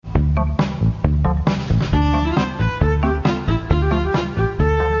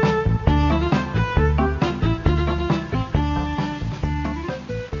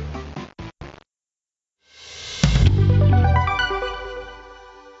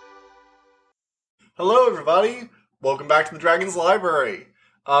Hello, everybody. Welcome back to the Dragon's Library.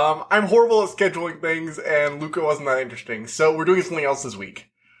 I'm horrible at scheduling things, and Luca wasn't that interesting, so we're doing something else this week.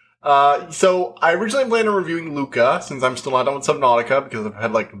 So I originally planned on reviewing Luca, since I'm still not done with Subnautica, because I've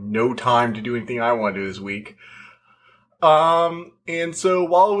had, no time to do anything I want to do this week. And so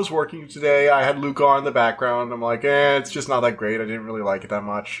while I was working today, I had Luca on in the background. I'm like, it's just not that great. I didn't really like it that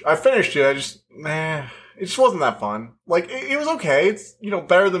much. I finished it, it just wasn't that fun. It was okay. It's,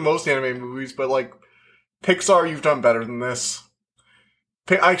 better than most anime movies, but, Pixar, you've done better than this.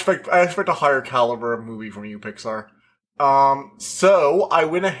 I expect a higher caliber of movie from you, Pixar. So I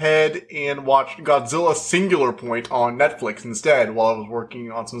went ahead and watched Godzilla Singular Point on Netflix instead while I was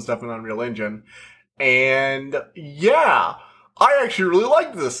working on some stuff in Unreal Engine. And yeah, I actually really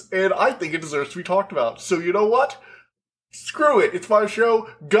liked this, and I think it deserves to be talked about. So you know what? Screw it. It's my show,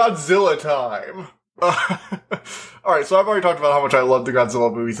 Godzilla time. Alright, so I've already talked about how much I love the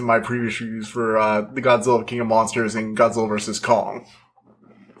Godzilla movies in my previous reviews for the Godzilla King of Monsters and Godzilla vs. Kong.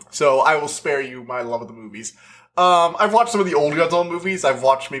 So I will spare you my love of the movies. I've watched some of the old Godzilla movies. I've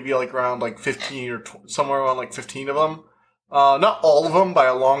watched maybe around 15 or somewhere around 15 of them. Not all of them by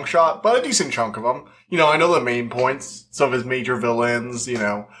a long shot, but a decent chunk of them. I know the main points, some of his major villains,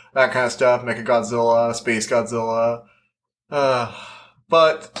 that kind of stuff. Mechagodzilla, Space Godzilla.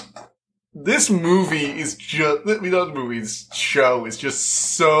 But this movie is just, this show is just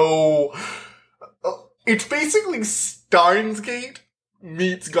so, it's basically Steins Gate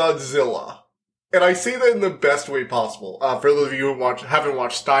meets Godzilla. And I say that in the best way possible. For those of you who haven't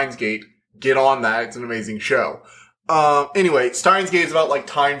watched Steins Gate, get on that. It's an amazing show. Anyway, Steins Gate is about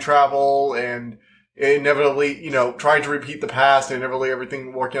time travel and inevitably, trying to repeat the past and inevitably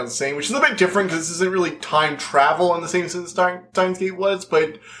everything working out the same, which is a bit different because this isn't really time travel in the same sense Steins Gate was,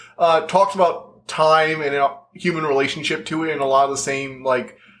 but talks about time and a human relationship to it in a lot of the same,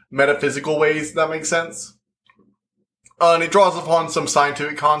 metaphysical ways, if that makes sense. And it draws upon some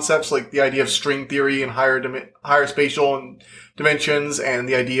scientific concepts, like the idea of string theory and higher spatial dimensions, and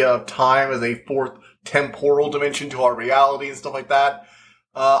the idea of time as a fourth temporal dimension to our reality and stuff like that.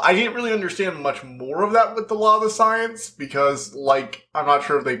 I didn't really understand much more of that with a lot of the science, because, I'm not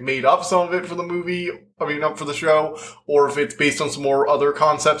sure if they've made up some of it for the movie, up for the show, or if it's based on some more other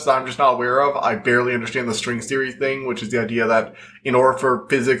concepts that I'm just not aware of. I barely understand the strings theory thing, which is the idea that in order for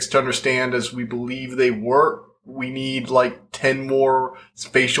physics to understand as we believe they work, we need 10 more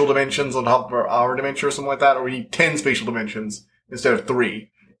spatial dimensions on top of our dimension or something like that, or we need 10 spatial dimensions instead of 3.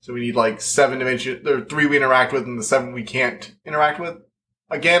 So we need 7 dimensions, there are 3 we interact with and the 7 we can't interact with.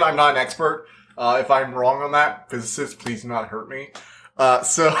 Again, I'm not an expert. If I'm wrong on that, physicists, please do not hurt me. But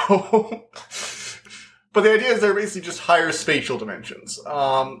the idea is they're basically just higher spatial dimensions.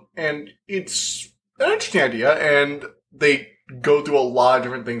 And it's an interesting idea, and they go through a lot of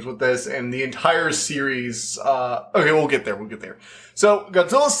different things with this, and the entire series, okay, we'll get there. So,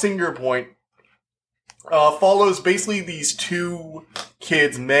 Godzilla Singular Point, follows basically these 2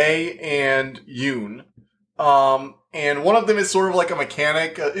 kids, Mei and Yoon. And one of them is sort of like a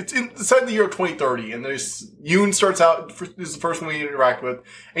mechanic. It's set in the year of 2030, and Yoon starts out, this is the first one we interact with,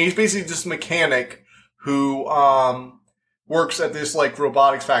 and he's basically just a mechanic who, works at this,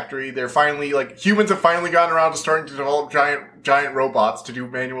 robotics factory. They're finally, humans have finally gotten around to starting to develop giant robots to do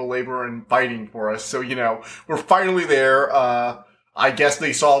manual labor and fighting for us. So, we're finally there. I guess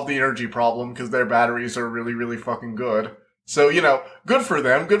they solved the energy problem because their batteries are really, really fucking good. So, good for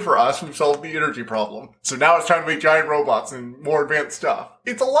them, good for us, we've solved the energy problem. So now it's time to make giant robots and more advanced stuff.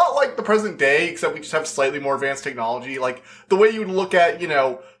 It's a lot like the present day, except we just have slightly more advanced technology. The way you would look at,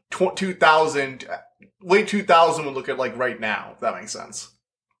 2000, late 2000 would look at, right now, if that makes sense.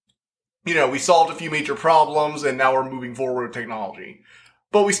 We solved a few major problems, and now we're moving forward with technology.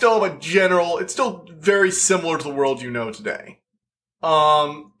 But we still have it's still very similar to the world you know today.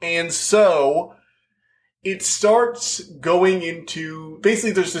 And so it starts going into,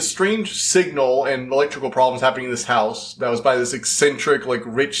 basically there's this strange signal and electrical problems happening in this house that was by this eccentric,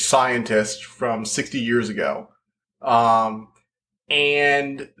 rich scientist from 60 years ago.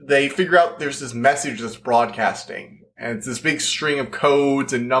 And they figure out there's this message that's broadcasting. And it's this big string of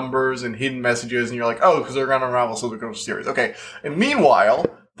codes and numbers and hidden messages, and you're like, oh, because they're going to unravel, so they're going to serious. Okay. And meanwhile,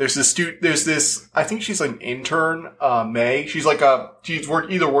 there's this, I think she's an intern, May. She's either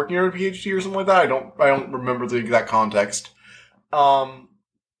working on a PhD or something like that. I don't remember the exact context. And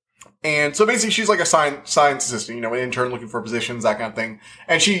so basically she's a science assistant, an intern looking for positions, that kind of thing.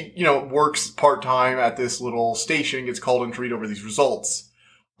 And she, works part-time at this little station, gets called in to read over these results.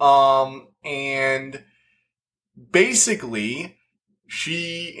 And basically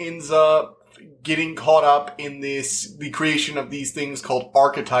she ends up getting caught up in the creation of these things called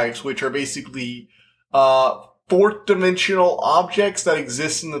archetypes, which are basically fourth dimensional objects that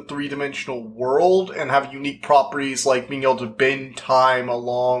exist in the three-dimensional world and have unique properties like being able to bend time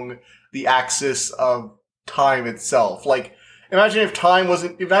along the axis of time itself. Like, imagine if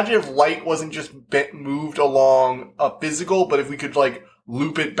light wasn't just moved along a physical, but if we could, like,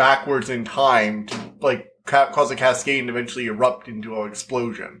 loop it backwards in time to, like, cause a cascade and eventually erupt into an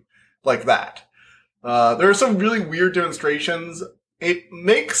explosion. Like that. There are some really weird demonstrations. It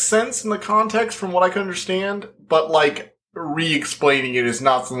makes sense in the context from what I can understand, but, like, re-explaining it is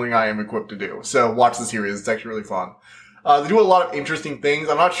not something I am equipped to do. So watch the series. It's actually really fun. They do a lot of interesting things.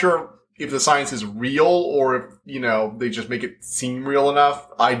 I'm not sure if the science is real or if, you know, they just make it seem real enough.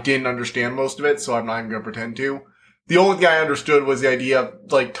 I didn't understand most of it, so I'm not even going to pretend to. The only thing I understood was the idea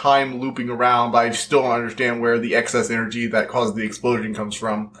of, like, time looping around, but I still don't understand where the excess energy that caused the explosion comes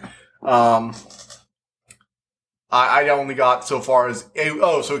from. I only got so far as,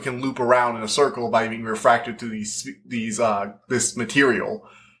 so it can loop around in a circle by being refracted to this material.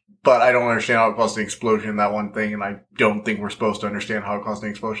 But I don't understand how it caused an explosion in that one thing, and I don't think we're supposed to understand how it caused an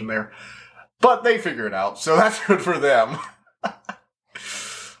explosion there. But they figure it out, so that's good for them.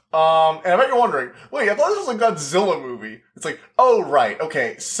 And I bet you're wondering, wait, I thought this was a Godzilla movie. It's like, oh, right,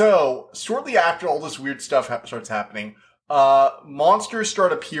 okay, so, shortly after all this weird stuff starts happening, monsters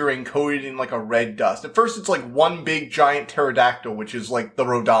start appearing coated in like a red dust. At first it's like one big giant pterodactyl, which is like the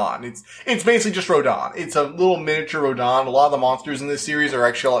Rodan. It's basically just Rodan. It's a little miniature Rodan. A lot of the monsters in this series are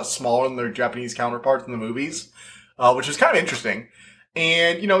actually a lot smaller than their Japanese counterparts in the movies, which is kind of interesting.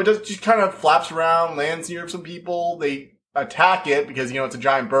 And, you know, it just kind of flaps around, lands near some people. They attack it because, you know, it's a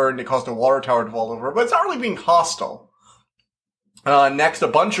giant bird and it caused a water tower to fall over, but it's not really being hostile. Next, a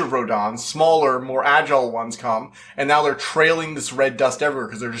bunch of Rodons, smaller, more agile ones come, and now they're trailing this red dust everywhere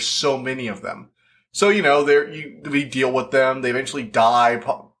because there's just so many of them. So, you know, we deal with them. They eventually die,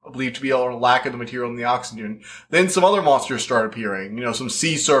 believed to be a lack of the material in the oxygen. Then some other monsters start appearing. You know, some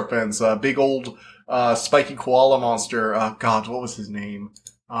sea serpents, a big old, spiky koala monster. God, what was his name?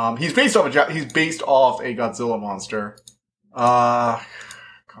 He's based off a Godzilla monster.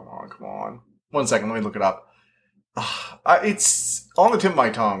 Come on. 1 second, let me look it up. It's on the tip of my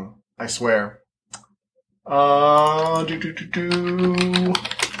tongue, I swear. David,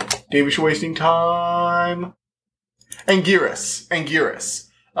 you're wasting time. Anguirus.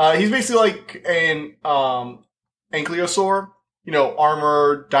 He's basically like an, ankylosaur, you know,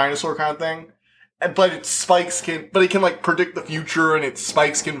 armored dinosaur kind of thing. But it can like predict the future, and its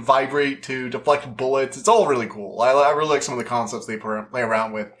spikes can vibrate to deflect bullets. It's all really cool. I really like some of the concepts they play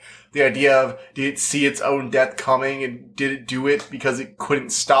around with. The idea of, did it see its own death coming, and did it do it because it couldn't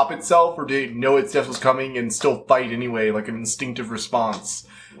stop itself, or did it know its death was coming and still fight anyway, like an instinctive response?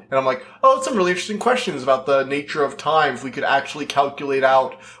 And I'm like, oh, some really interesting questions about the nature of time. If we could actually calculate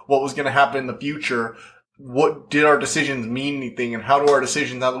out what was going to happen in the future, what did our decisions mean anything, and how do our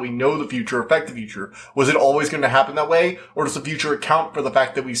decisions, now that we know the future, affect the future? Was it always going to happen that way, or does the future account for the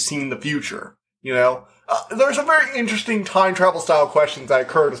fact that we've seen the future? You know? There's some very interesting time travel style questions that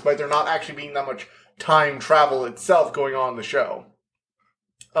occur, despite there not actually being that much time travel itself going on in the show.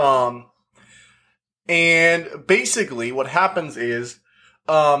 And basically what happens is,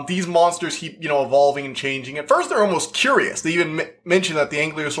 these monsters keep, you know, evolving and changing. At first, they're almost curious. They even mention that the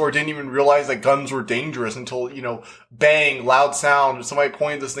ankylosaur didn't even realize that guns were dangerous until, you know, bang, loud sound, somebody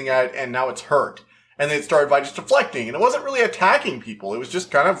pointed this thing at it, and now it's hurt. And then it started by just deflecting, and it wasn't really attacking people. It was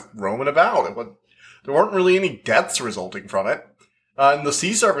just kind of roaming about. There weren't really any deaths resulting from it. And the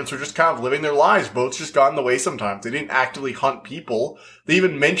sea serpents were just kind of living their lives. Boats just got in the way sometimes. They didn't actively hunt people. They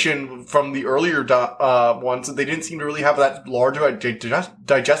even mentioned from the earlier ones that they didn't seem to really have that large of a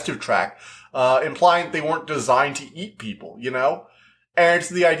digestive tract, implying that they weren't designed to eat people, you know? And it's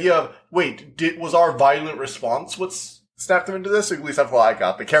the idea of, wait, was our violent response what's snapped them into this? Or at least that's what I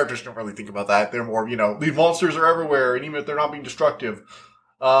got. The characters don't really think about that. They're more, you know, these monsters are everywhere, and even if they're not being destructive.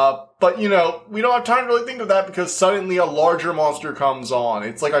 But, you know, we don't have time to really think of that because suddenly a larger monster comes on.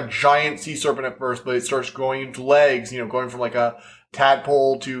 It's like a giant sea serpent at first, but it starts growing into legs, you know, going from like a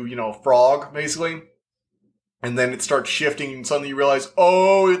tadpole to, you know, a frog, basically. And then it starts shifting, and suddenly you realize,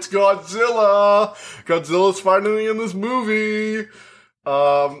 oh, it's Godzilla! Godzilla's finally in this movie!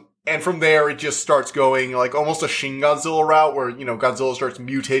 And from there, it just starts going like almost a Shin Godzilla route where, you know, Godzilla starts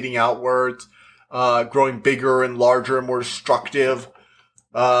mutating outwards, growing bigger and larger and more destructive.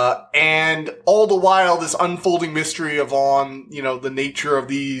 And all the while, this unfolding mystery of you know, the nature of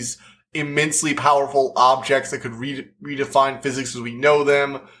these immensely powerful objects that could redefine physics as we know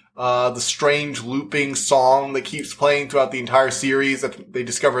them, the strange looping song that keeps playing throughout the entire series that they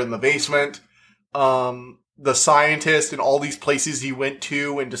discover in the basement, the scientist and all these places he went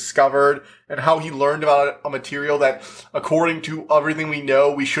to and discovered, and how he learned about a material that, according to everything we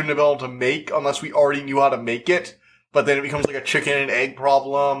know, we shouldn't have been able to make unless we already knew how to make it. But then it becomes like a chicken and egg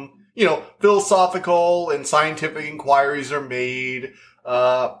problem. You know, philosophical and scientific inquiries are made.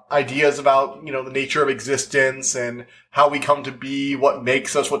 Ideas about, you know, the nature of existence and how we come to be, what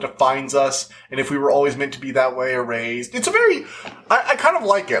makes us, what defines us, and if we were always meant to be that way or raised. It's a very, I kind of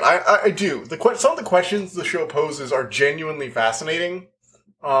like it. I do. Some of the questions the show poses are genuinely fascinating.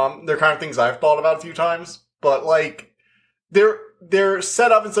 They're kind of things I've thought about a few times, but like, they're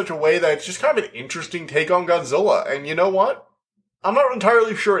set up in such a way that it's just kind of an interesting take on Godzilla. And you know what? I'm not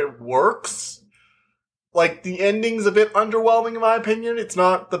entirely sure it works. Like, the ending's a bit underwhelming in my opinion. It's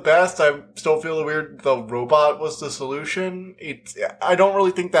not the best. I still feel weird the robot was the solution. I don't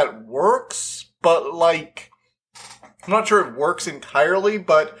really think that works, but like, I'm not sure it works entirely,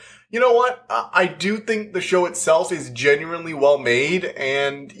 but you know what? I do think the show itself is genuinely well made,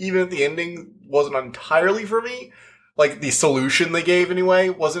 and even if the ending wasn't entirely for me, like, the solution they gave anyway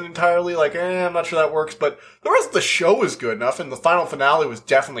wasn't entirely like, I'm not sure that works, but the rest of the show is good enough, and the final finale was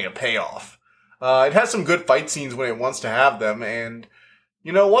definitely a payoff. It has some good fight scenes when it wants to have them, and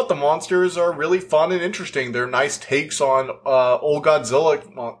you know what? The monsters are really fun and interesting. They're nice takes on old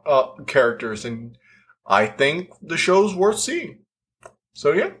Godzilla characters, and I think the show's worth seeing.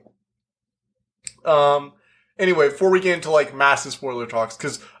 So yeah. Anyway, before we get into like massive spoiler talks,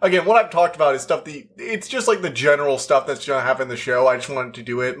 because again, what I've talked about is stuff it's just like the general stuff that's going to happen in the show. I just wanted to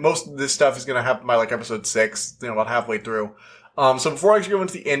do it. Most of this stuff is going to happen by like episode 6, you know, about halfway through. So before I actually go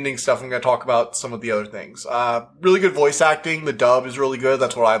into the ending stuff, I'm going to talk about some of the other things. Really good voice acting. The dub is really good.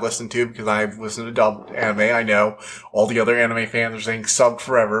 That's what I listen to because I've listened to dub anime. I know all the other anime fans are saying subbed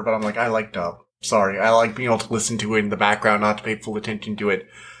forever, but I'm like, I like dub. Sorry. I like being able to listen to it in the background, not to pay full attention to it.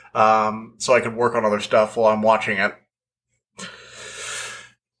 So I can work on other stuff while I'm watching it.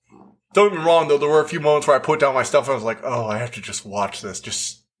 Don't get me wrong though, there were a few moments where I put down my stuff and I was like, oh, I have to just watch this.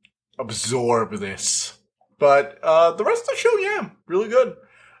 Just absorb this. But the rest of the show, yeah, really good.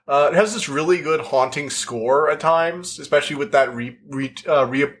 It has this really good haunting score at times, especially with that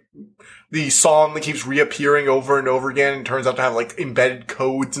the song that keeps reappearing over and over again and turns out to have like embedded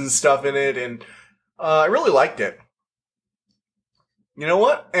codes and stuff in it. And I really liked it. You know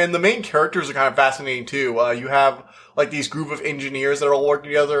what? And the main characters are kind of fascinating too. You have like these group of engineers that are all working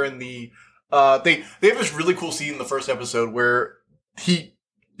together, and they have this really cool scene in the first episode where he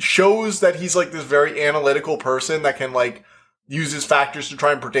shows that he's like this very analytical person that can like use his factors to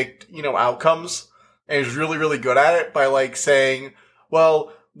try and predict, you know, outcomes. And he's really, really good at it by like saying,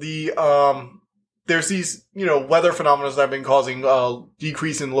 well, there's these, you know, weather phenomena that have been causing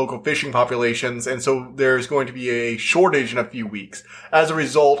decrease in local fishing populations. And so there's going to be a shortage in a few weeks. As a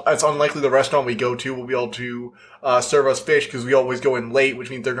result, it's unlikely the restaurant we go to will be able to serve us fish because we always go in late,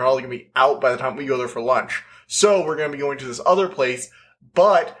 which means they're probably going to be out by the time we go there for lunch. So we're going to be going to this other place.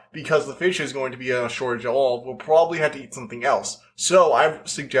 But because the fish is going to be in a shortage at all, we'll probably have to eat something else. So I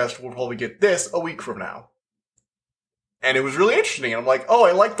suggest we'll probably get this a week from now. And it was really interesting. And I'm like, oh,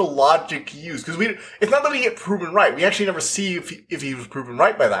 I like the logic he used. Because it's not that we get proven right. We actually never see if he was proven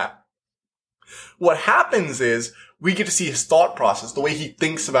right by that. What happens is we get to see his thought process, the way he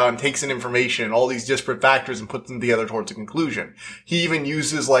thinks about and takes in information and all these disparate factors and puts them together towards a conclusion. He even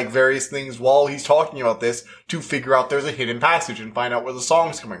uses like various things while he's talking about this to figure out there's a hidden passage and find out where the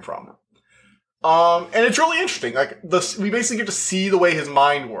song's coming from. And it's really interesting. Like we basically get to see the way his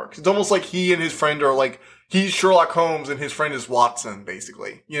mind works. It's almost like he and his friend are like, he's Sherlock Holmes and his friend is Watson,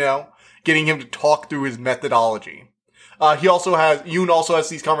 basically, you know, getting him to talk through his methodology. Yoon also has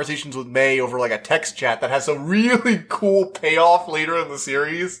these conversations with May over like a text chat that has some really cool payoff later in the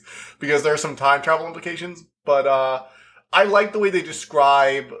series because there are some time travel implications. But, I like the way they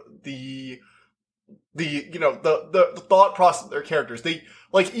describe the thought process of their characters. They,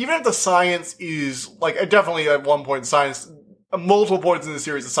 like, even if the science is, like, definitely at one point multiple points in the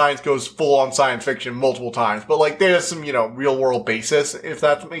series, the science goes full on science fiction multiple times. But, like, there's some, you know, real world basis, if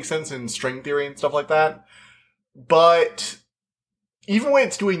that makes sense, in string theory and stuff like that. But even when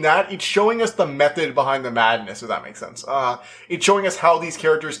it's doing that, it's showing us the method behind the madness, if that makes sense. It's showing us how these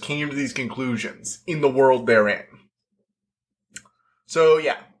characters came to these conclusions in the world they're in. So,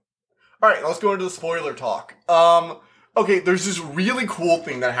 yeah. Alright, let's go into the spoiler talk. Okay, there's this really cool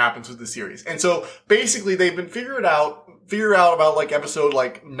thing that happens with the series. And so, basically, they've been figured out about, like, episode,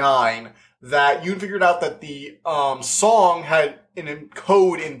 9, that Yoon figured out that the, song had an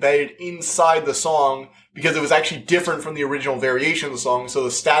code embedded inside the song because it was actually different from the original variation of the song, so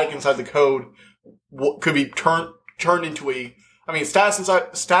the static inside the code could be turned into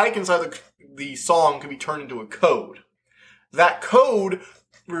static inside the song could be turned into a code. That code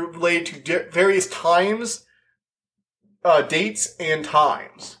related to various times, dates, and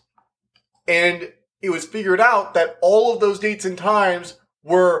times. And it was figured out that all of those dates and times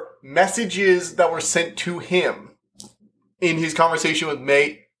were messages that were sent to him in his conversation with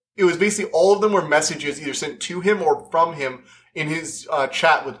May. It was basically all of them were messages either sent to him or from him in his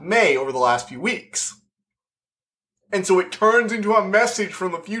chat with May over the last few weeks. And so it turns into a message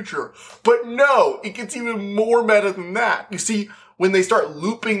from the future. But no, it gets even more meta than that. You see, when they start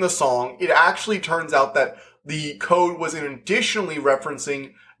looping the song, it actually turns out that the code was additionally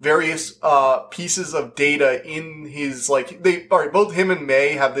referencing various pieces of data in his, both him and May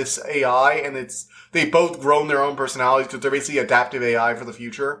have this AI, and they both grown their own personalities because they're basically adaptive AI for the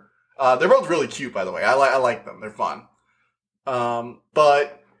future. They're both really cute, by the way. I like them. They're fun.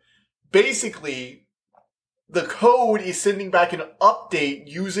 But basically, the code is sending back an update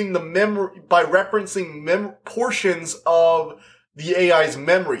using the memory by referencing portions of the AI's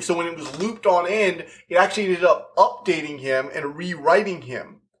memory. So when it was looped on end, it actually ended up updating him and rewriting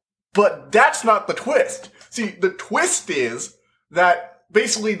him. But that's not the twist. See, the twist is that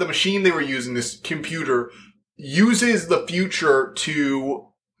basically the machine they were using, this computer, uses the future to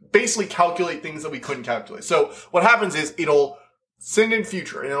basically calculate things that we couldn't calculate. So what happens is it'll send in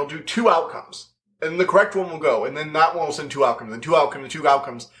future and it'll do 2 outcomes. And the correct one will go, and then that one will send 2 outcomes, and 2 outcomes, and 2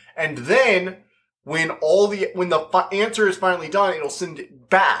 outcomes. And then, when the answer is finally done, it'll send it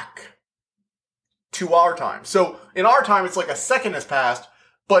back to our time. So, in our time, it's like a second has passed,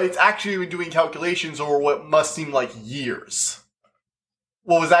 but it's actually been doing calculations over what must seem like years.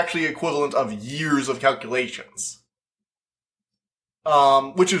 What was actually equivalent of years of calculations.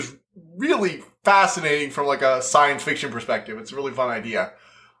 Which is really fascinating from like a science fiction perspective. It's a really fun idea.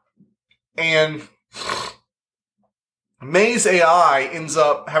 And May's AI ends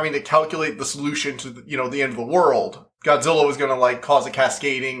up having to calculate the solution to the end of the world. Godzilla was going to cause a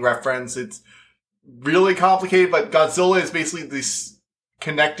cascading reference. It's really complicated, but Godzilla is basically this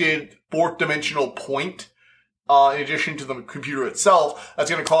connected 4th dimensional point, in addition to the computer itself, that's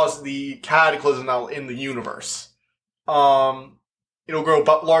going to cause the cataclysm now in the universe. It'll grow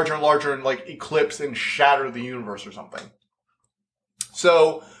larger and larger and eclipse and shatter the universe or something.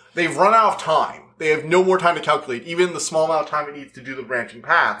 So they've run out of time. They have no more time to calculate, even the small amount of time it needs to do the branching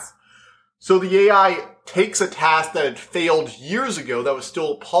paths. So the AI takes a task that had failed years ago, that was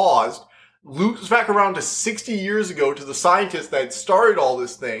still paused, loops back around to 60 years ago to the scientists that had started all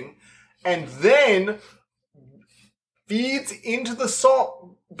this thing, and then feeds into the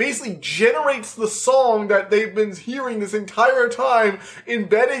song, basically generates the song that they've been hearing this entire time,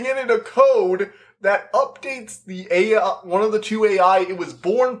 embedding it in a code that updates the AI, one of the 2 AI it was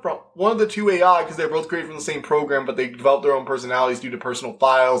born from, one of the 2 AI, because they're both created from the same program, but they developed their own personalities due to personal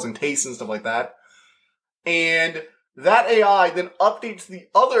files and tastes and stuff like that. And that AI then updates the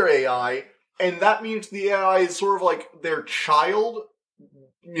other AI, and that means the AI is sort of like their child,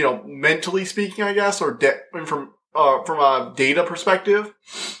 mentally speaking, I guess, or from a data perspective.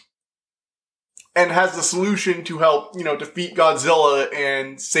 And has the solution to help, defeat Godzilla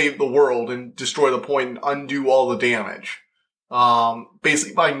and save the world and destroy the point and undo all the damage.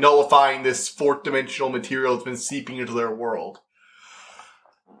 Basically by nullifying this 4th dimensional material that's been seeping into their world.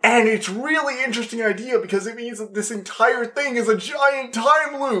 And it's a really interesting idea because it means that this entire thing is a giant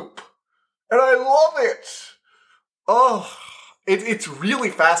time loop. And I love it. Oh, it's really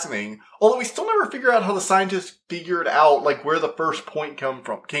fascinating. Although we still never figure out how the scientists figured out, where the first point came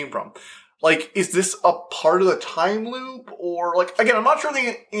from. Is this a part of the time loop? Or, again, I'm not sure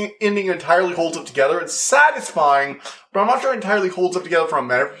the ending entirely holds up together. It's satisfying, but I'm not sure it entirely holds up together from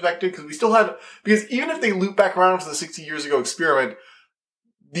a meta perspective, because even if they loop back around to the 60 years ago experiment,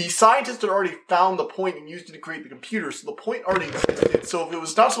 the scientists had already found the point and used it to create the computer, so the point already existed. So if it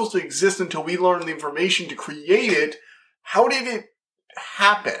was not supposed to exist until we learned the information to create it, how did it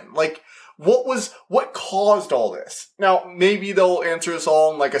happen? What caused all this? Now, maybe they'll answer us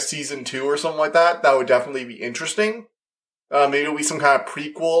all in a season 2 or something like that. That would definitely be interesting. Maybe it'll be some kind of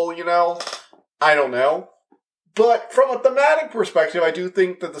prequel, I don't know. But from a thematic perspective, I do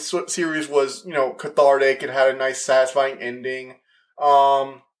think that the series was, cathartic. It had a nice, satisfying ending.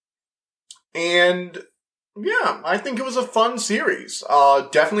 And yeah, I think it was a fun series.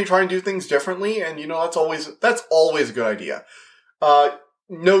 Definitely try and do things differently. And, that's always a good idea.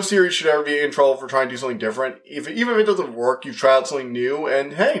 No series should ever be in trouble for trying to do something different. Even if it doesn't work, you've tried out something new,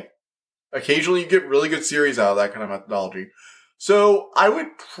 and hey, occasionally you get really good series out of that kind of methodology. So, I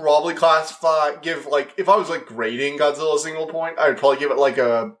would probably if I was grading Godzilla single point, I would probably give it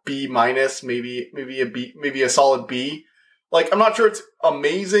a B-, maybe a B, maybe a solid B. Like, I'm not sure it's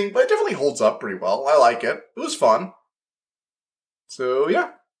amazing, but it definitely holds up pretty well. I like it. It was fun. So,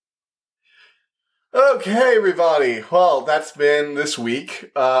 yeah. Okay, everybody. Well, that's been this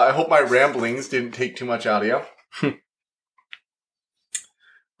week. I hope my ramblings didn't take too much out of you.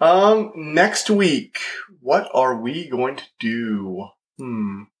 Next week, what are we going to do?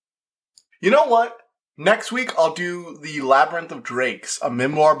 You know what? Next week, I'll do The Labyrinth of Drakes, a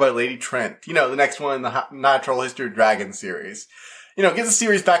memoir by Lady Trent. You know, the next one in the Natural History of Dragons series. You know, get the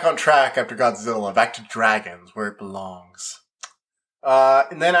series back on track after Godzilla, back to dragons, where it belongs.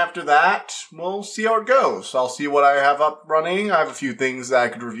 And then after that, we'll see how it goes. I'll see what I have up running. I have a few things that I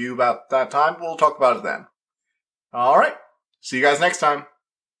could review about that time. We'll talk about it then. Alright. See you guys next time.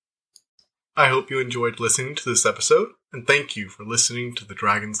 I hope you enjoyed listening to this episode, and thank you for listening to the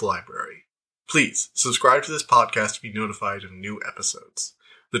Dragon's Library. Please, subscribe to this podcast to be notified of new episodes.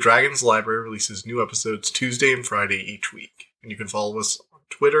 The Dragon's Library releases new episodes Tuesday and Friday each week, and you can follow us on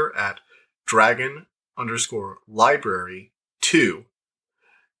Twitter at dragon_library2.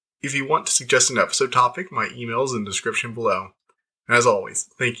 If you want to suggest an episode topic, my email is in the description below. And as always,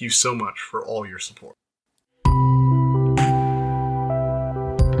 thank you so much for all your support.